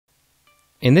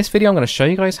In this video I'm going to show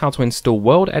you guys how to install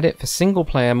World Edit for single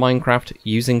player Minecraft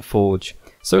using Forge.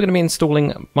 So we're going to be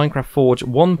installing Minecraft Forge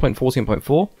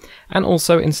 1.14.4 and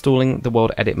also installing the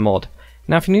World Edit mod.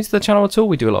 Now if you're new to the channel at all,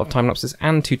 we do a lot of time lapses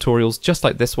and tutorials just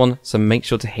like this one, so make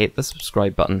sure to hit the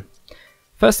subscribe button.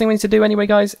 First thing we need to do anyway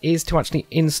guys is to actually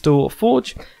install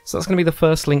Forge, so that's going to be the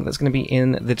first link that's going to be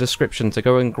in the description, so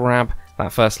go and grab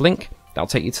that first link. That'll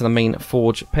take you to the main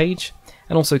Forge page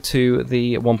and also to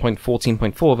the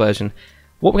 1.14.4 version.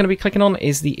 What we're going to be clicking on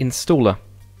is the installer.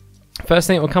 First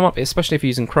thing that will come up, especially if you're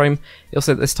using Chrome, it'll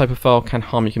say that this type of file can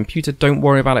harm your computer. Don't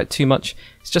worry about it too much.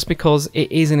 It's just because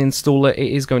it is an installer,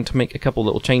 it is going to make a couple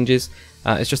little changes.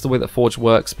 It's just the way that Forge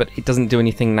works, but it doesn't do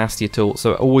anything nasty at all.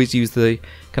 So always use the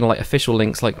kind of like official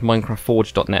links like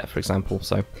minecraftforge.net for example.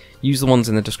 So use the ones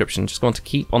in the description. Just going to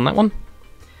keep on that one.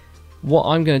 What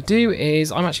I'm going to do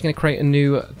is I'm actually going to create a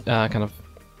new kind of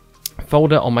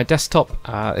folder on my desktop.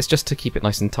 It's just to keep it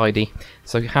nice and tidy.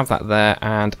 So you have that there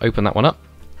and open that one up.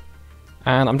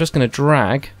 And I'm just going to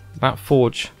drag that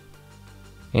Forge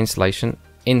installation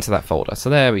into that folder. So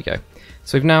there we go.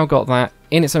 So we've now got that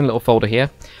in its own little folder here.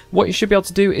 What you should be able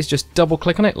to do is just double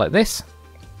click on it like this.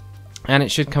 And it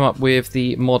should come up with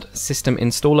the mod system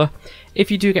installer.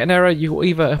 If you do get an error, you will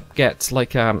either get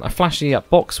like a flashy up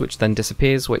box which then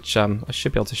disappears, which I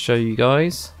should be able to show you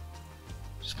guys.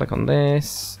 Just click on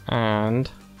this and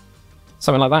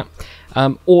something like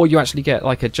that. Or you actually get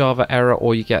like a Java error,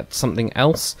 or you get something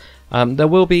else. There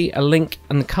will be a link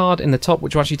and the card in the top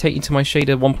which will actually take you to my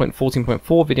Shader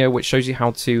 1.14.4 video, which shows you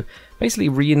how to basically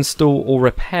reinstall or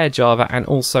repair Java, and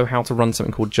also how to run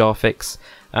something called Jarfix,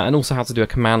 and also how to do a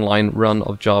command line run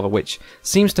of Java, which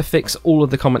seems to fix all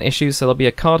of the common issues. So there'll be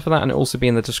a card for that, and it'll also be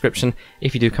in the description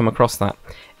if you do come across that.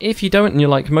 If you don't and you're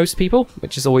like most people,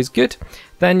 which is always good,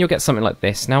 then you'll get something like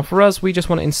this. Now for us, we just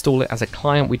want to install it as a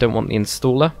client. We don't want the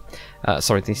installer,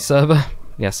 sorry, the server.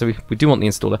 Yeah, so we do want the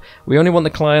installer. We only want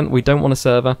the client, we don't want a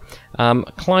server.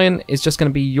 Client is just going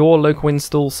to be your local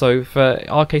install, so for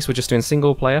our case we're just doing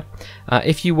single player.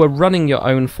 If you were running your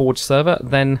own Forge server,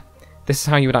 then this is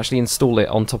how you would actually install it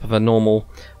on top of a normal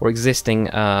or existing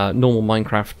normal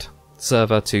Minecraft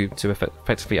server to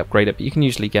effectively upgrade it. But you can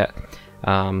usually get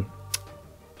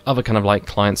other kind of like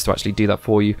clients to actually do that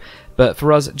for you. But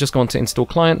for us, just go on to install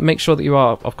client. Make sure that you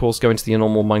are, of course, going to the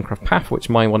normal Minecraft path, which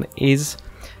my one is.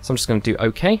 So I'm just going to do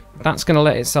OK. That's going to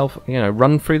let itself,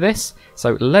 run through this.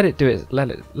 So let it do it.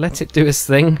 Let it do its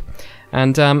thing,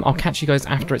 and I'll catch you guys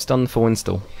after it's done the full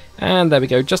install. And there we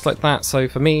go, just like that. So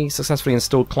for me, successfully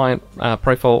installed client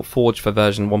profile Forge for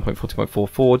version 1.14.4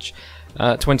 Forge,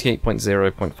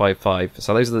 28.0.55.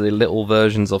 So those are the little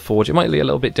versions of Forge. It might be a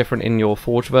little bit different in your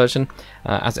Forge version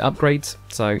as it upgrades.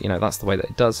 So that's the way that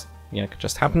it does. It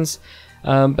just happens.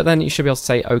 But then you should be able to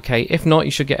say OK. If not,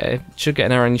 you should get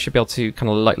an error, and you should be able to kind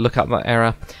of like look up that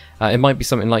error. It might be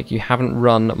something like you haven't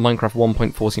run Minecraft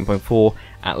 1.14.4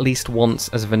 at least once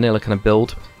as a vanilla kind of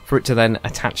build for it to then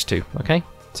attach to. Okay,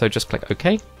 so just click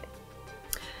OK.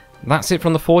 That's it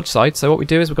from the Forge side. So what we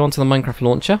do is we go onto the Minecraft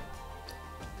launcher,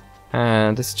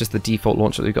 and this is just the default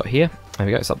launcher that we've got here. There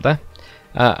we go, it's up there.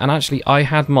 And actually I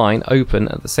had mine open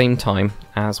at the same time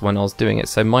as when I was doing it,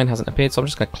 so mine hasn't appeared. So I'm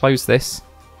just going to close this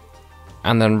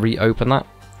and then reopen that,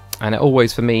 and it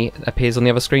always for me appears on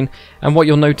the other screen. And what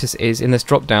you'll notice is in this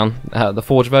drop down the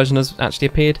Forge version has actually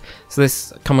appeared. So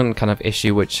this common kind of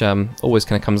issue which always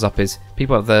kind of comes up is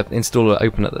people have the installer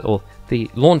open or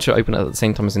the launcher open at the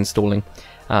same time as installing,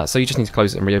 so you just need to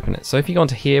close it and reopen it. So if you go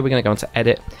onto here, we're going to go into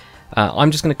edit.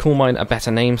 I'm just going to call mine a better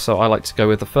name, so I like to go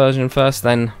with the version first,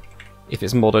 then if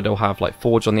it's modded it'll have like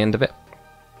Forge on the end of it.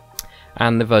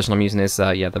 And the version I'm using is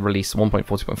the release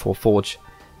 1.40.4 Forge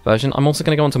version. I'm also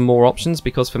going to go on to more options,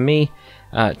 because for me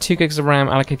 2 gigs of RAM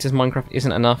allocated to Minecraft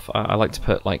isn't enough. I like to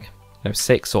put like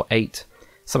 6 or 8,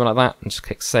 something like that, and just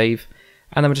click save.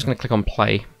 And then we're just going to click on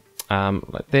play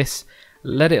like this.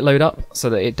 Let it load up so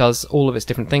that it does all of its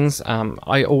different things. I'm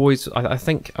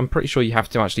pretty sure you have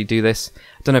to actually do this.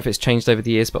 I don't know if it's changed over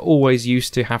the years, but always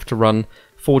used to have to run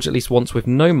Forge at least once with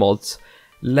no mods.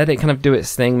 Let it kind of do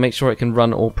its thing, make sure it can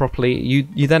run all properly.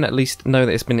 You then at least know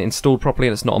that it's been installed properly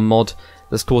and it's not a mod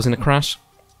that's causing a crash.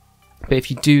 But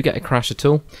if you do get a crash at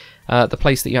all, the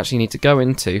place that you actually need to go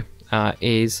into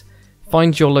is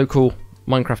find your local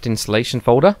Minecraft installation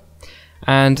folder,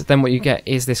 and then what you get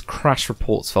is this crash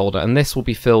reports folder, and this will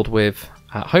be filled with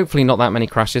hopefully not that many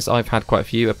crashes. I've had quite a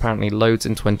few, apparently loads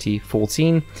in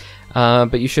 2014,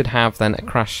 but you should have then a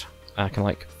crash kind of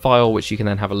like file which you can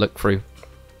then have a look through.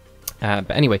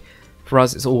 But anyway, for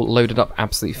us it's all loaded up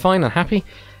absolutely fine and happy.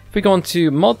 If we go on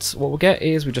to mods, what we'll get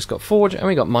is we've just got Forge and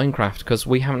we got Minecraft, because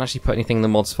we haven't actually put anything in the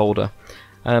mods folder.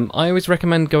 I always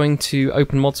recommend going to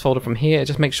open mods folder from here.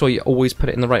 Just make sure you always put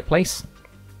it in the right place.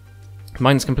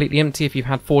 Mine's completely empty. If you've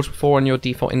had Forge before on your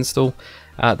default install,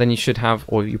 then you should have,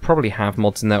 or you probably have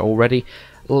mods in there already.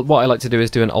 What I like to do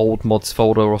is do an old mods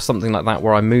folder or something like that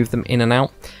where I move them in and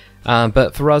out.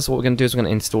 But for us, what we're going to do is we're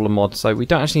going to install a mod. So we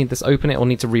don't actually need this open it or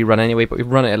need to rerun anyway, but we've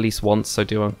run it at least once, so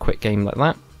do a quick game like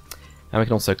that. And we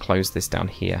can also close this down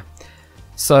here.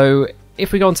 So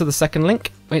if we go onto the second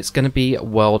link, it's going to be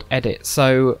World Edit.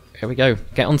 So here we go.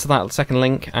 Get onto that second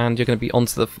link and you're going to be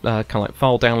onto the kind of like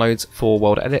file downloads for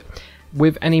World Edit.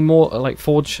 With any more like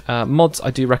Forge mods,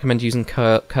 I do recommend using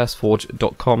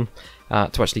curseforge.com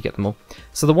to actually get them all.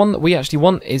 So the one that we actually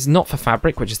want is not for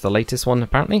Fabric, which is the latest one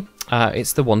apparently.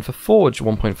 It's the one for Forge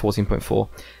 1.14.4.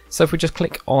 So if we just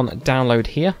click on download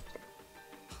here,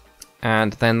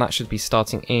 and then that should be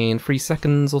starting in 3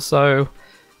 seconds or so.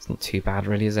 It's not too bad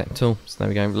really, is it, at all? So there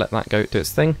we go, let that go do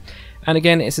its thing. And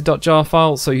again, it's a .jar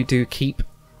file, so you do keep.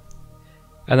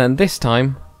 And then this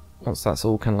time, once that's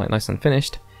all kind of like nice and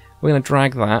finished, we're going to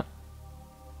drag that.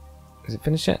 Is it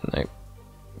finished yet? No,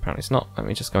 apparently it's not. Let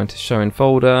me just go into show in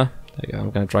folder. There we go,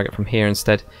 I'm going to drag it from here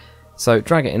instead. So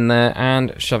drag it in there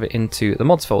and shove it into the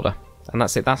mods folder. And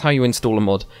that's it, that's how you install a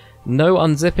mod. No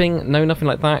unzipping, no nothing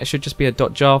like that. It should just be a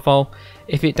 .jar file.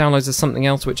 If it downloads as something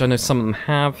else, which I know some of them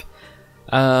have,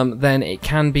 then it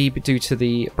can be due to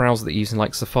the browser that you're using,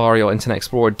 like Safari or Internet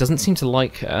Explorer. It doesn't seem to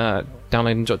like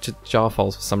downloading jar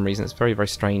files for some reason. It's very, very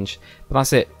strange. But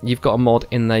that's it. You've got a mod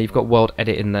in there. You've got World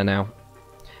Edit in there now.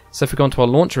 So if we go onto our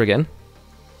launcher again,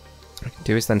 what we can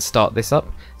do is then start this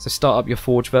up. So start up your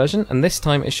Forge version, and this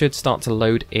time it should start to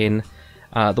load in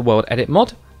the World Edit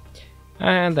mod.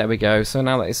 And there we go. So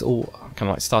now that it's all kind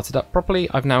of like started up properly,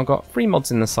 I've now got 3 mods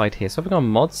in the side here. So if I go on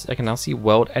mods, I can now see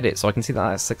World Edit. So I can see that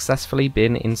that's successfully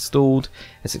been installed.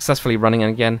 It's successfully running.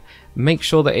 And again, make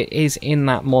sure that it is in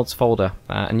that mods folder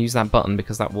and use that button,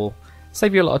 because that will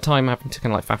save you a lot of time having to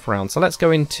kind of like faff around. So let's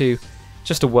go into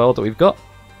just a world that we've got,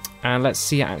 and let's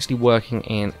see it actually working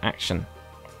in action.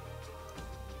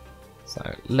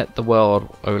 So let the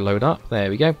world load up. There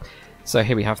we go. So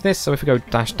here we have this. So if we go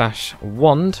 --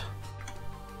 wand,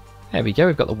 there we go,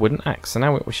 we've got the wooden axe. So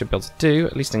now what we should be able to do,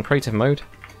 at least in creative mode,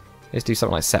 is do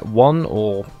something like set 1,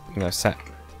 or, you know, set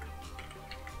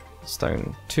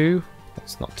stone 2.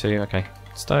 It's not 2, okay,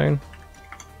 stone.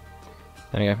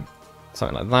 There we go,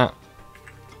 something like that.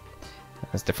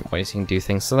 There's different ways you can do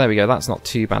things. So there we go, that's not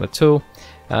too bad at all.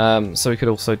 So we could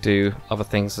also do other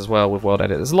things as well with World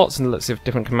Edit. There's lots and lots of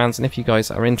different commands, and if you guys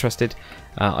are interested,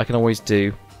 I can always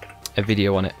do a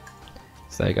video on it.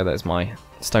 So there you go, there's my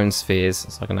stone spheres,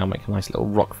 so I can now make a nice little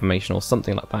rock formation or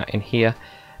something like that in here.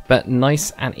 But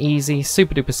nice and easy,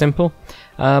 super duper simple.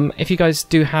 If you guys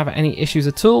do have any issues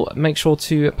at all, make sure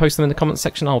to post them in the comments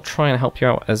section. I'll try and help you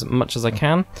out as much as I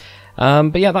can.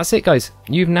 But yeah, that's it guys.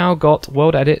 You've now got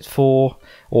World Edit for,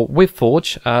 or with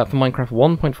Forge, for Minecraft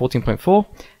 1.14.4.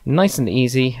 Nice and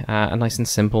easy, and nice and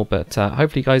simple, but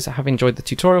hopefully you guys have enjoyed the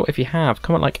tutorial. If you have,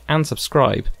 comment, like, and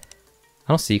subscribe.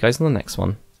 I'll see you guys in the next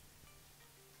one.